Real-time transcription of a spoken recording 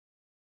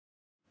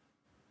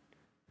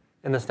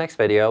In this next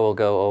video, we'll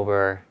go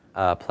over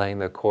playing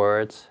the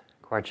chord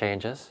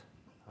changes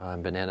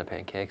on Banana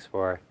Pancakes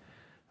for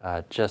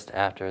just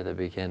after the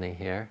beginning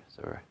here.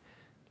 So we're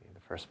doing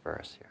the first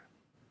verse here.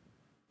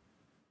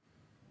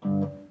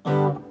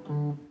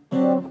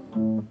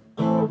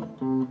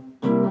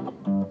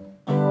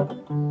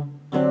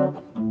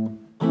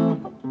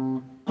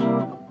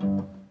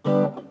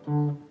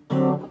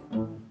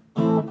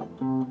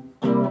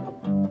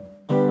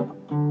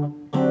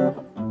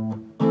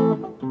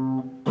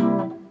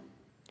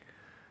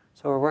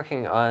 So we're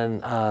working on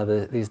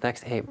these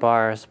next 8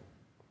 bars.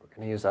 We're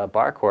going to use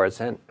bar chords,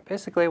 and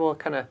basically we'll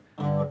kind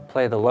of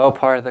play the low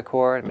part of the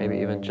chord, maybe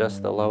even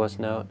just the lowest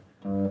note,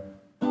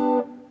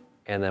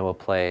 and then we'll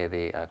play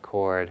the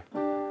chord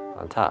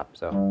on top.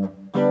 So,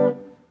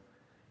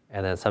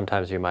 and then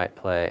sometimes you might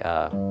play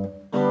a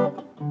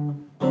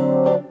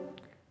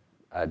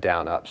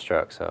down up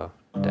stroke. So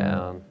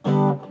down,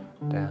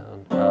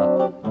 down,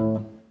 up.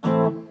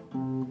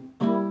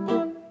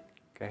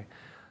 Okay.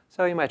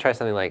 So you might try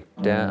something like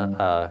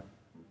down,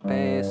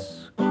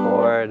 bass,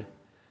 chord,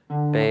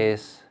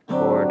 bass,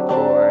 chord,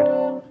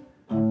 chord,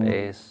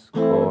 bass,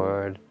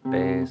 chord,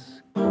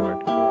 bass,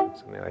 chord, chord,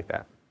 something like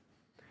that.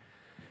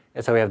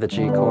 And so we have the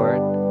G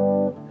chord,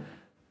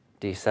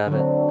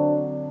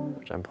 D7,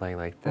 which I'm playing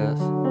like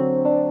this.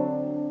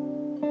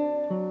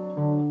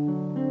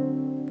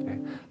 Okay.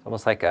 It's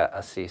almost like a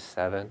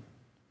C7,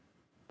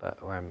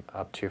 but where I'm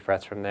up 2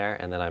 frets from there,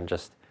 and then I'm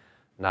just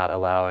not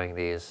allowing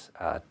these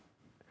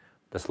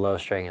this low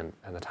string and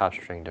the top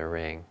string to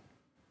ring.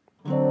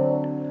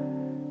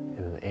 And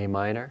then the A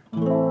minor,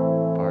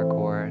 bar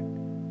chord,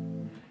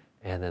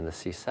 and then the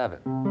C7,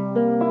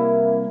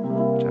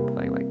 which I'm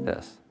playing like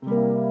this.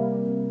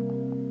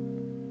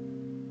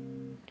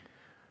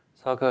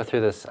 So I'll go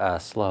through this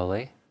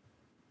slowly.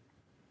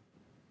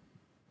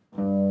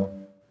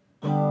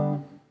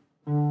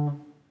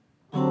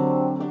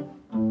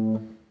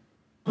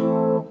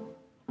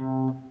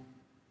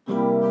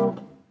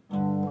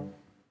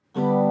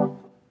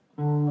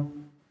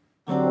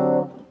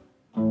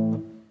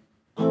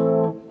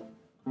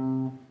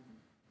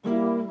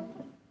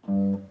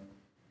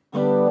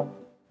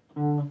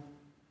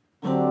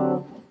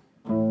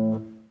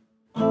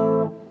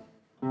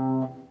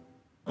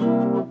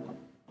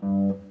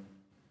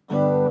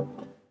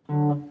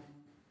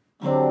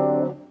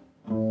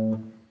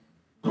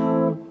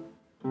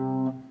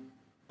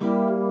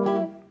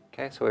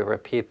 Okay, so we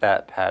repeat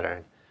that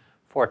pattern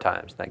 4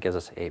 times. That gives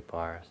us 8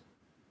 bars.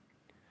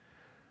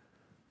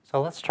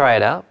 So let's try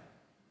it out.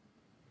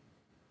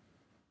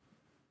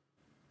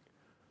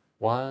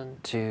 1,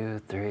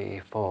 2, 3,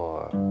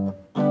 4.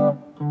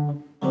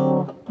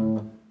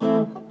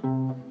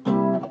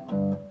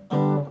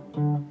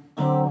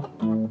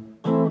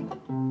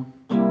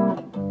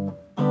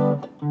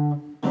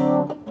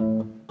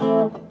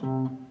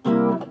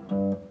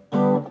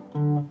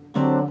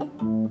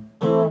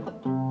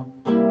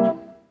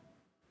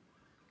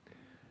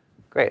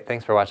 Great,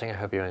 thanks for watching. I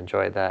hope you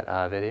enjoyed that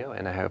video,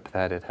 and I hope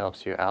that it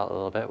helps you out a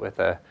little bit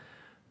with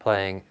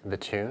playing the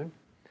tune.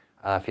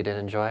 If you did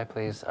enjoy,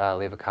 please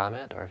leave a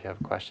comment, or if you have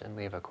a question,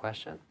 leave a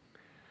question.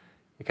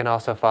 You can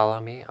also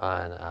follow me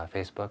on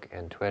Facebook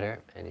and Twitter,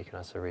 and you can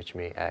also reach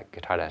me at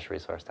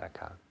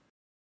guitar-resource.com.